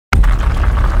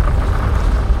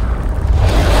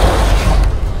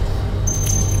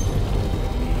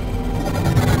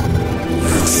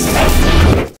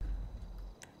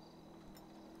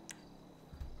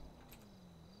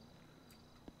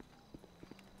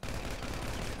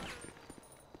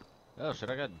Oh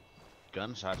shit, I got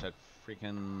gunshots at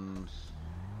freaking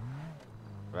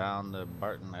around the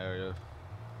Barton area.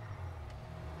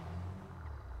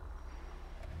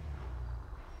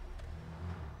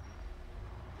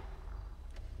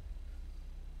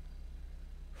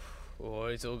 Oh,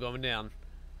 it's all going down.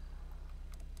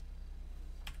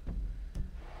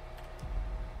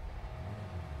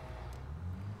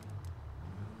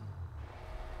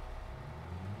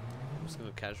 I'm just gonna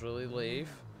casually leave.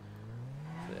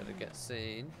 There to get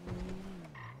seen.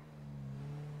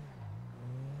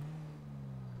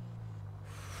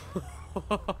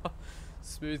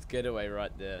 Smooth getaway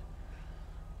right there.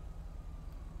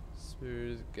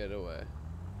 Smooth getaway.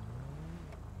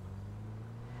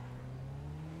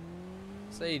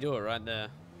 So you do it right there.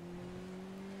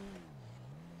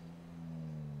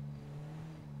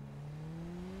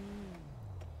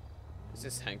 Is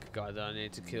this Hank guy that I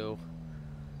need to kill?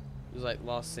 It was like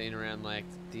last seen around like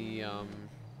the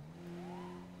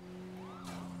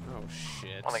Oh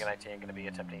shit. I think 19 going to be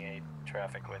attempting a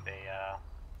traffic with a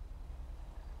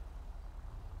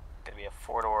going to be a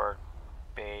 4-door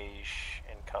beige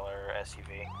in color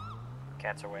SUV.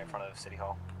 Cancer way in front of City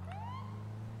Hall.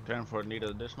 10 for need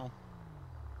additional.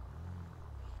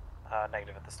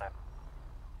 Negative at this time.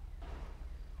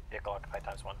 Vehicle occupied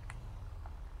 ×1.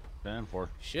 10 for.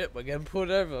 Shit, we're getting pulled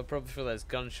over. Probably for those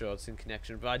gunshots in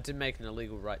connection, but I did make an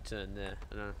illegal right turn there.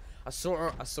 And I saw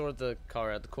the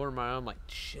car out the corner of my eye. I'm like,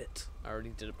 shit. I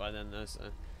already did it by then though. So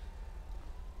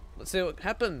let's see what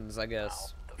happens. I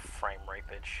guess. Oh, the frame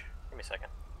rapage. Give me a second.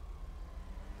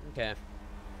 Okay.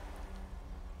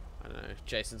 I don't know.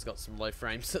 Jason's got some low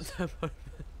frames at the moment.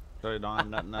 So you don't have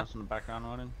nothing else in the background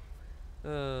running?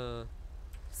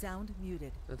 Sound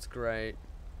muted. That's great.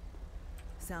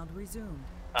 Sound resumed.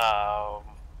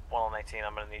 119,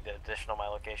 I'm going to need to additional my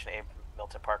location, Abe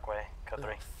Milton Parkway, code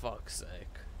 3. Oh, fuck's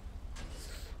sake.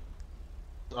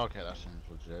 Okay, that seems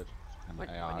legit. When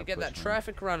you get that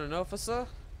traffic running, officer?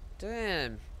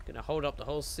 Damn. Gonna hold up the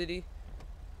whole city?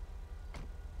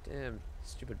 Damn.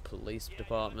 Stupid police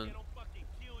department.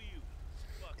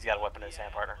 He's got a weapon in his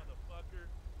hand, partner.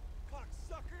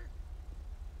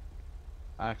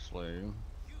 Actually,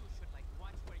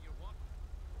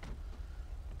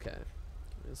 Okay.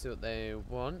 Let's see what they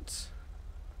want.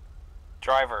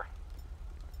 Driver,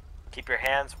 keep your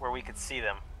hands where we could see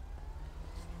them.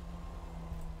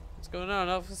 What's going on,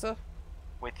 officer?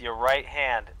 With your right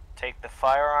hand, take the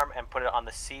firearm and put it on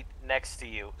the seat next to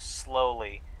you,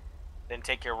 slowly. Then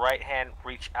take your right hand,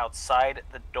 reach outside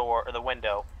the door or the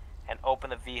window, and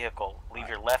open the vehicle. Leave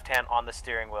your left hand on the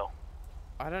steering wheel.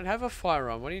 I don't have a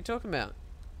firearm. What are you talking about?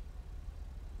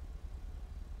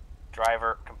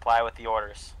 Driver, comply with the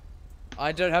orders.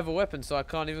 I don't have a weapon, so I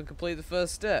can't even complete the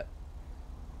first step.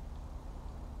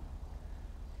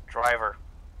 Driver,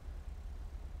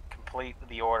 complete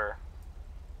the order.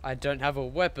 I don't have a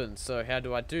weapon, so how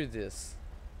do I do this?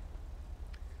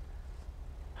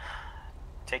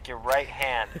 Take your right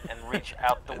hand and reach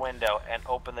out the window and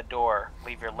open the door.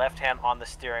 Leave your left hand on the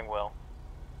steering wheel.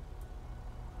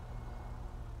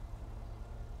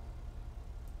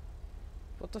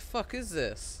 What the fuck is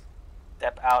this?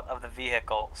 Step out of the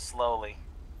vehicle slowly.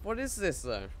 What is this,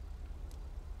 though?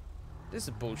 This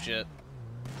is bullshit.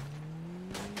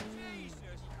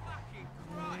 Jesus fucking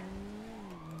Christ.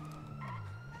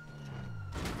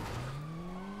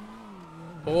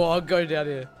 Oh, I'll go down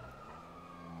here.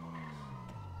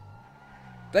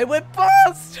 They went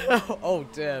past! Oh,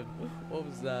 damn. What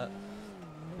was that?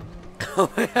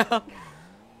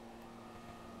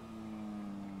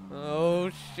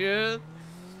 Oh, shit.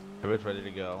 everybody's ready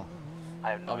to go.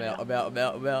 I have no idea. I'm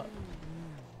out.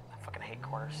 I fucking hate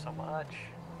corners so much.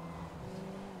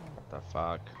 What the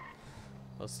fuck?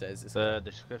 What stairs is The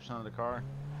description of the car?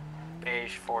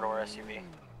 Beige 4-door SUV.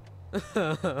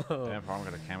 Damn, I'm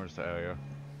gonna cameras the area.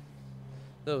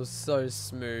 That was so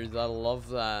smooth. I love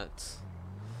that.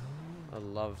 I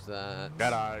love that.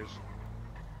 Got eyes.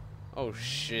 Oh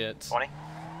shit. 20.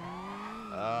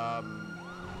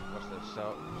 What's this?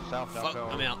 South Fuck,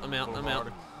 I'm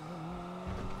out.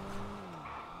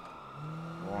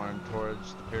 Going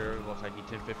towards the pier. Looks like he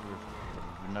 1050 with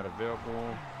another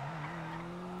vehicle.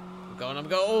 I'm going. Oh,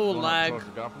 Going up lag. towards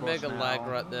the golf course Mega lag now.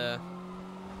 right there.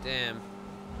 Damn.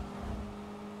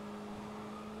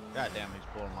 God damn, he's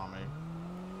pulling on me.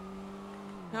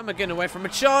 How am I getting away from a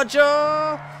charger?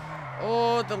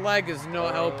 Oh, the lag is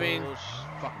not helping.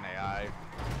 Fucking AI.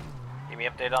 Give me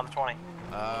update on the 20.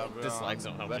 We're on lag's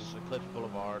not helping. West Eclipse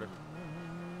Boulevard.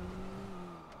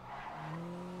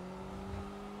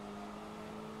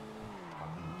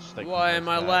 Why am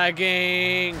I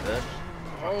lagging? This?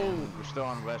 Oh. We're still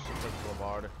on West Eclipse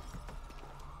Boulevard.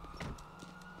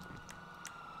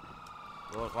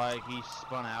 Look like he's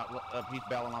spun out. Look, he's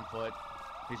bailing on foot.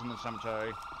 He's in the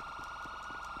cemetery.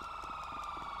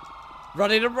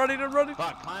 Running, I'm running, I'm running.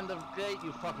 Fuck, climb the gate,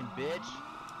 you fucking bitch.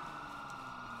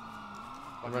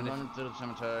 I'm Fucking running. running through the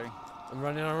cemetery. I'm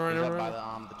running, I'm running, He's I'm up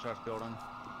running. by the church building.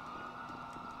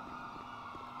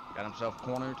 Got himself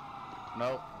cornered.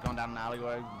 Nope, going down an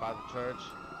alleyway by the church.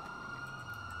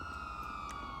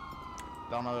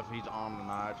 Don't know if he's armed or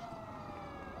not.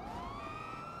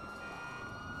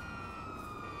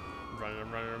 I'm running,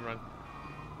 I'm running, I'm running.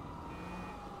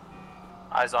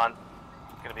 Eyes on.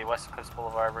 Gonna be West Cliffs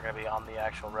Boulevard. We're gonna be on the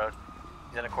actual road.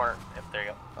 He's in a corner. Yep, there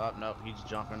you go. Oh, nope, he's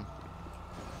jumping.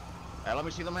 Hey, let me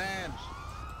see them hands.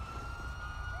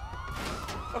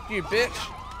 Fuck you, bitch.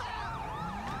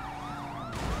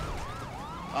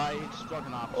 He struck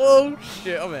an officer. Oh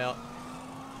shit, I'm out.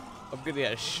 I'm gonna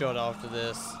get shot after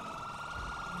this.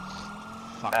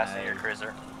 Fuck Passing your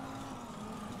cruiser.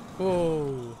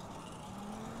 Whoa.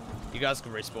 You guys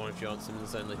can respawn if you want some,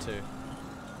 there's only 2.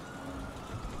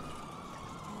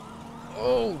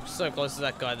 Oh, so close to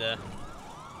that guy there.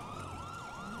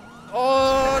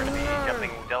 Oh, We're gonna be no.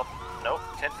 jumping nope,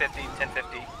 1050,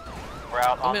 1050. We're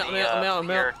out on I'm the out.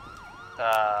 pier.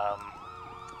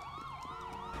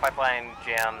 Pipeline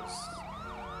jams.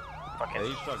 Fucking. Yeah,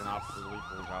 he's struck an officer.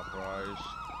 Lethal is authorized.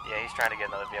 Yeah, he's trying to get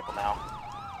another vehicle now.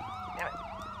 Damn it.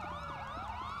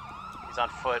 He's on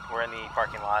foot. We're in the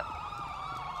parking lot.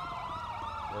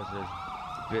 There's this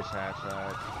bitch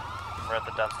outside. We're at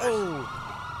the dumpsters. Oh.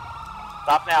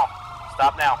 Stop now.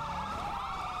 Stop now.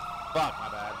 Fuck, my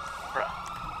bad. Bruh.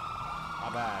 My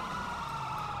bad.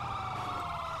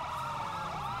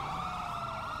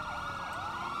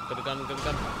 Got a gun, got a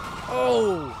gun.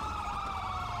 Oh!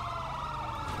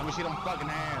 Let me see them fucking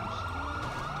hands.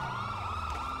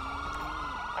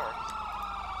 That works.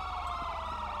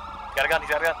 Got a gun. He's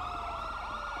got a gun.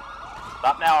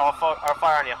 Stop now. I'll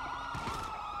fire on you.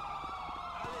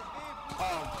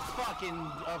 Oh, fucking,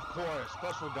 of course.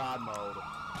 Special God mode.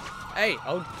 Hey,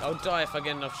 I'll die if I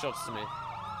get enough shots to me.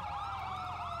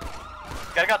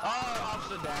 Got a gun. Oh,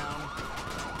 officer down.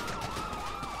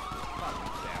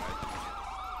 Fucking damn it.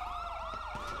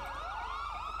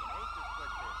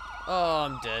 Oh,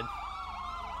 I'm dead.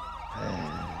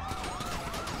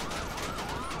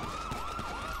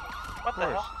 What the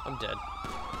hell? I'm dead.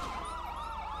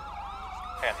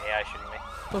 I got an AI shooting me.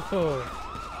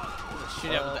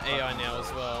 Shoot out with the AI now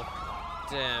as well.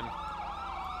 Damn.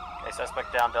 A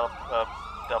suspect down Del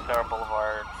Perro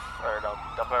Boulevard, or no,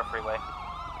 Del Perro Freeway.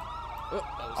 Oh,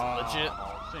 that was legit.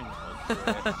 Seems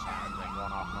legit. Sirens ain't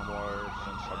going off no more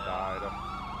since I died.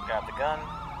 Grab the gun.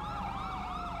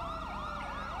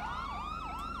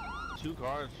 2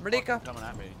 cars Merica. fucking coming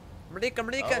at me. Merica,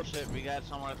 Merica. Oh shit, we got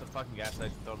someone at the fucking gas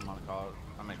station throwing Molotov.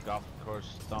 I mean, golf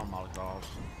course throwing Molotovs.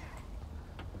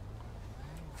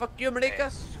 Fuck you,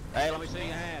 Merica. Hey, let me see your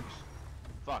hands.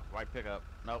 Fuck, right pickup.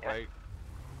 Nope, Yeah. right.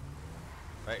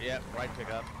 Right, yeah, right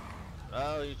pickup.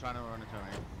 Oh, he's trying to run into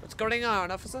me. What's going on,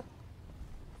 officer?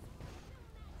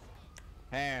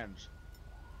 Hands.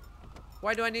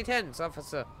 Why do I need hands,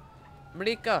 officer?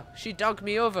 Merica, she dogged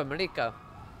me over, Merica.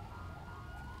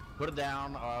 Put it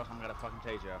down or else I'm gonna fucking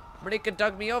tase you. Merica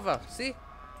dug me over, see?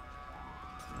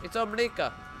 It's all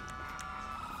Merica.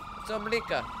 It's all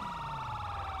Merica.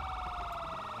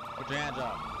 Put your hands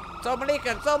up. It's all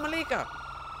Merica, it's all Merica.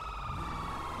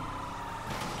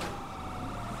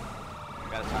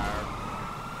 Got a tire.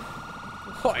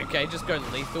 Oh, okay, just going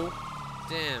lethal.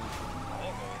 Damn.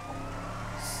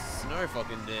 Snow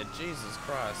fucking dead, Jesus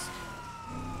Christ.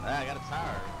 I got a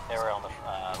tire. They were on the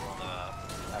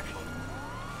actual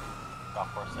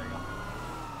golf course. There you go.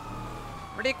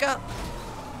 Merica!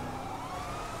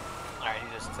 Alright, you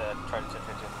just tried to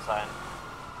fit the sign.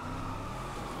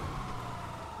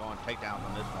 Going takedowns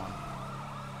on this one.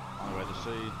 Only way to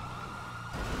see.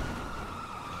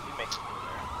 You make it through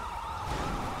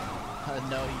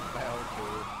No, he failed to.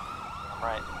 there. I'm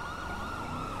right.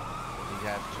 He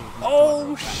had 2.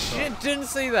 Oh shit, didn't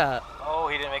see that. Oh,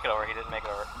 he didn't make it over. He didn't make it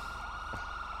over.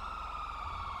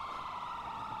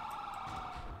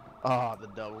 Oh, the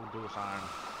double dual sign.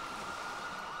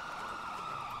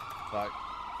 Fuck.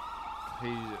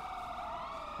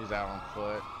 He's out on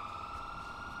foot.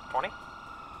 20?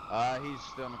 He's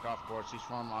still in the golf course. He's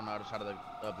from on the other side of the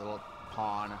little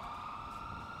pond.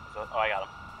 So, oh, I got him.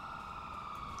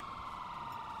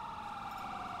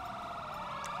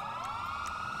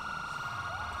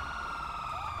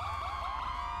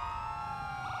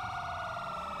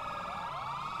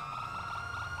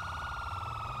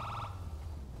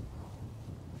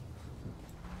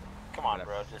 Come on,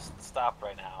 bro. Just stop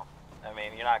right now. I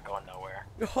mean, you're not going nowhere.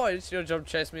 Oh, it's your job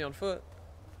to chase me on foot.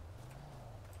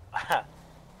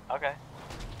 Okay.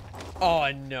 Oh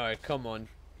no! Come on! You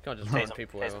can't just run Tase him.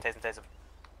 people Tase over. him. Tase him. Tase him.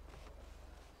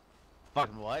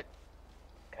 Fucking what?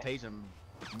 Okay. Tase him.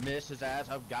 Miss his ass.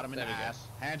 I've got him in There the we go. ass.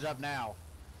 Hands up now.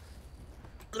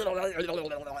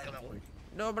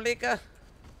 No, Malika.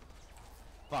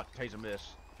 Fuck. Tase him, miss.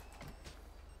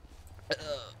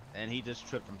 And he just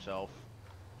tripped himself.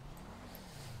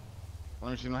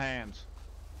 Let me see my hands.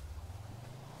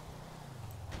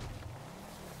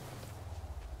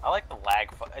 I like the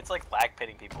lag. It's like lag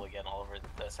pitting people again all over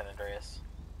the San Andreas.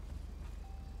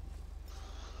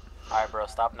 Alright, bro,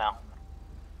 stop now.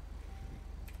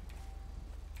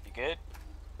 You good?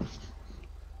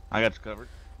 I got you covered.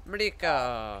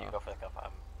 Malika. You go for the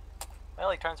cup.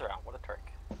 Well, he turns around. What a trick.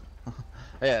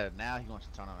 Yeah, now he wants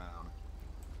to turn around.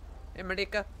 Hey,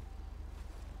 Malika.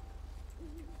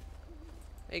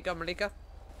 There you go, Malika.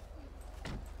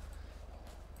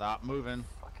 Stop moving.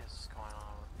 What the fuck is going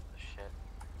on with this shit?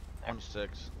 There.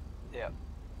 26. Yeah.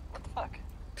 What the fuck?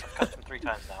 I've cuffed him 3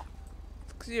 times now.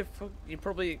 Cause you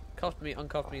probably cuffed me,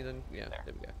 uncuffed me, then yeah, there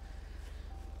we go.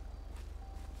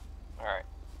 Alright.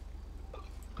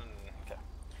 Okay.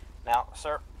 Now,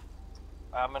 sir,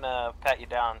 I'm gonna pat you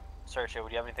down. Search it.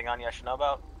 Would you have anything on you I should know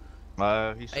about?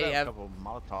 He still I has have- a couple of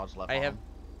Molotovs left I on have him.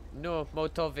 no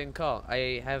Motov in car.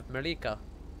 I have Merica.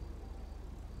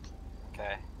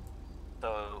 Okay.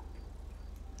 So,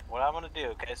 what I'm gonna do,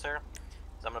 okay, sir,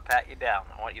 is I'm gonna pat you down.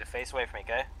 I want you to face away from me,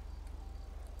 okay?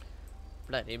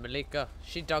 Bloody Malika.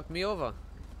 She dug me over.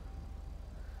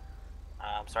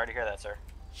 I'm sorry to hear that, sir.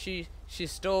 She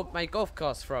stole my golf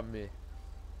carts from me.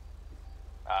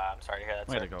 I'm sorry to hear that,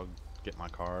 I sir. gotta go get my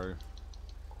car.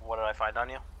 What did I find on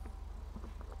you?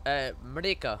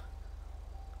 Merica.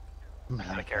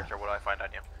 Out of character, what do I find on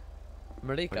you?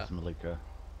 Merica. Where's Malika?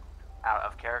 Out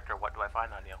of character, what do I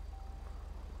find on you?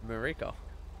 Merica.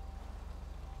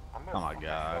 I'm gonna Oh my fucking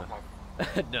God.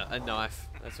 throw No, a knife.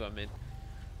 That's what I mean.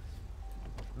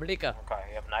 Merica. Okay,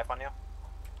 you have a knife on you?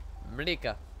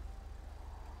 Merica.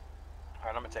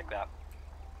 Alright, I'm gonna take that.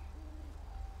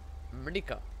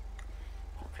 Merica.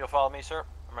 If you'll follow me, sir,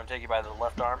 I'm gonna take you by the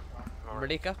left arm. I'm gonna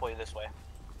Merica? pull you this way.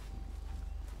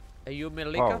 Are you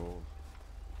Malika? Oh.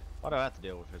 Why do I have to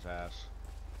deal with his ass?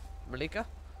 Malika?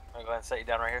 I'm gonna go ahead and set you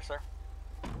down right here, sir.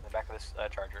 In the back of this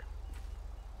charger.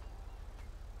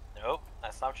 Nope,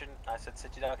 that's not what you. I said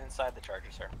sit you down inside the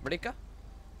charger, sir. Malika?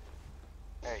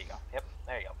 There you go. Yep,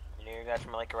 there you go. You got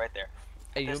your Malika right there.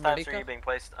 Are you This time, sir, Malika? you're being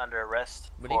placed under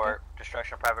arrest Malika? for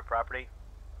destruction of private property,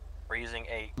 for using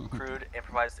a crude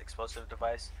improvised explosive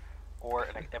device, or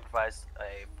an improvised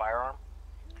firearm.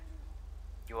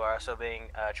 You are also being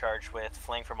charged with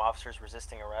fleeing from officers,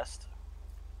 resisting arrest,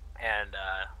 and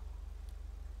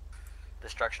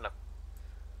destruction of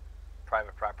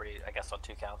private property, I guess on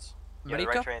 2 counts. You have the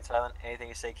right Malika? to remain silent. Anything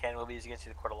you say can and will be used against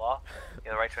you in the court of law. You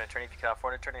have the right to an attorney. If you cannot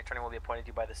afford an attorney, an attorney will be appointed to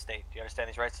you by the state. Do you understand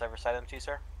these rights as I've recited them to you,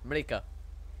 sir? Malika.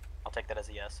 I'll take that as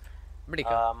a yes.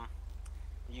 Malika.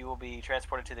 You will be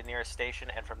transported to the nearest station,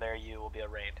 and from there you will be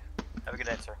arraigned. Have a good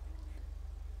night, sir.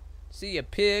 See ya,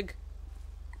 pig.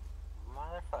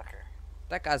 Motherfucker.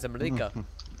 That guy's a Malika.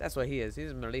 That's what he is.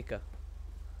 He's a Malika.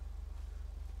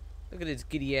 Look at his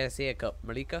giddy ass haircut,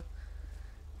 Malika.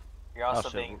 You're also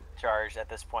shit. being charged at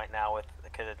this point now with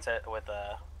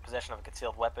possession of a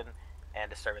concealed weapon and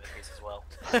disturbing the peace as well.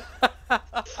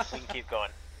 We can keep going.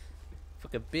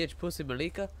 Fucking bitch, pussy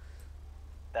Malika.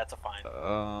 That's a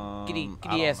fine. Giddy I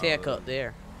don't ass know. haircut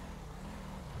there.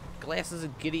 Glasses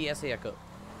and giddy ass haircut.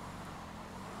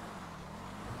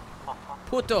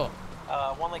 Puto.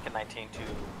 1 Lincoln 19 to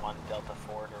 1 Delta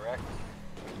 4 direct.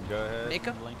 Go ahead.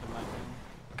 Nika? Lincoln 19.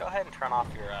 Go ahead and turn off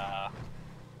your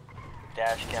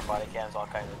dash cam, body cams, all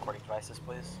kinds of recording devices,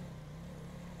 please.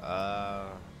 What are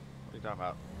you talking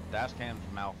about? Dash cam's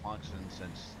malfunctioned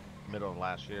since middle of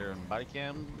last year, and body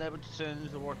cam never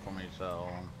seems to work for me. So,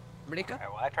 Malika? Alright,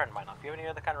 well I turned mine off. Do you have any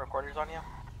other kind of recorders on you?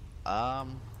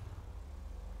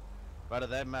 whether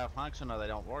they malfunction or they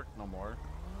don't work no more.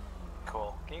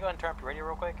 Cool. Can you go ahead and turn up your radio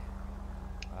real quick?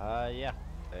 Yeah.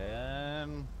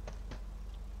 And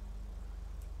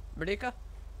Malika?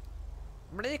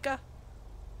 Malika?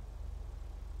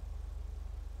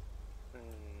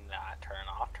 Nah, turn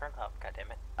off, turn up,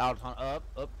 goddammit. out on up.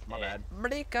 Oops, my Yeah. bad.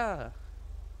 Malika!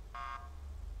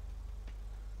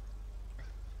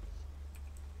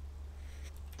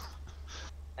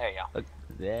 There you go.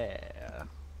 Yeah.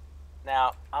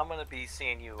 Now, I'm gonna be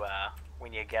seeing you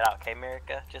when you get out, okay,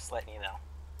 Merica? Just letting you know.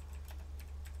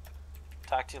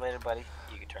 Talk to you later, buddy.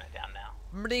 You can turn it down now.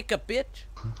 Malika, bitch!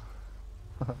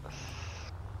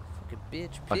 Fucking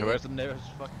bitch, Like, where's pig. the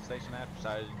nearest fucking station at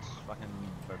besides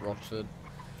fucking Rockford.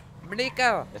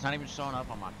 Malika! It's not even showing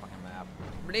up on my fucking map.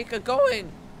 Malika,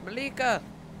 going! Merica!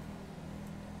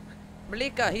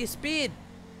 Merica, he's speed!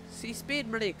 See speed,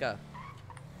 Merica!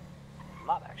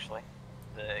 Not actually.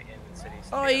 The in cities.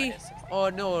 Oi! Oh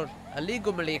no,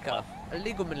 illegal Merica.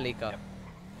 Illegal Merica. Yep.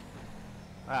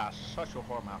 Ah, such a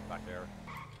whoremouth back there.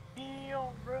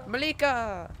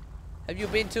 Merica! Have you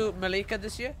been to Merica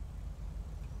this year?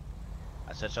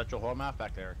 I said such a whoremouth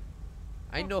back there.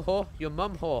 I know ho, your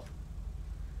mum ho.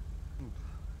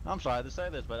 I'm sorry to say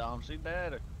this, but she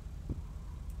dead.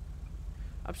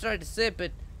 I'm sorry to say,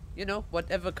 but you know,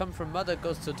 whatever comes from mother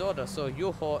goes to daughter, so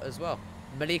you ho as well.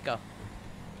 Merica.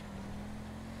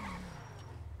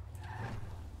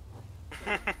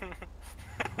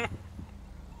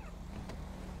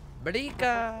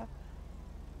 Merica!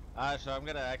 Alright, so I'm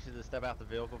gonna actually just step out the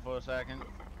vehicle for a second.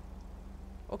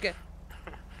 Okay.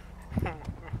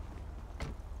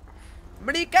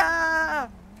 Merica!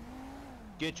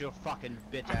 Get your fucking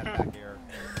bitch ass back here.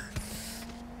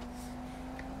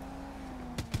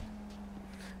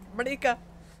 Merica!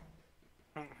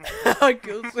 I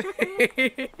can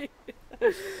see.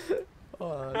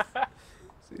 Oh,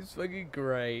 seems fucking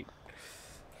great.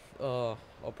 Oh,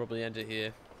 I'll probably end it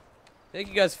here. Thank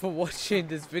you guys for watching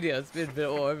this video. It's been a bit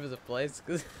all over the place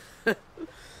because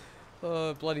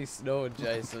oh, bloody Snow and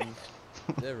Jason,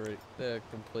 they're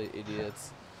complete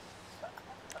idiots.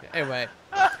 Anyway,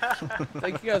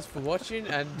 thank you guys for watching,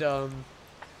 and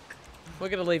we're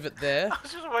gonna leave it there. I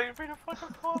was just waiting for you to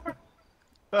fucking forward.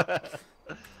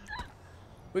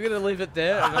 We're gonna leave it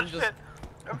there, and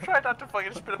I'm trying not to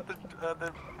fucking spit up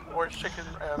the orange chicken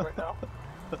right now.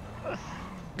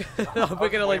 we're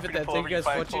gonna leave it there. Thank you guys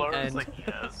for watching, and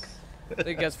yes. thank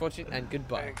you guys for watching, and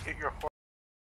goodbye. Get your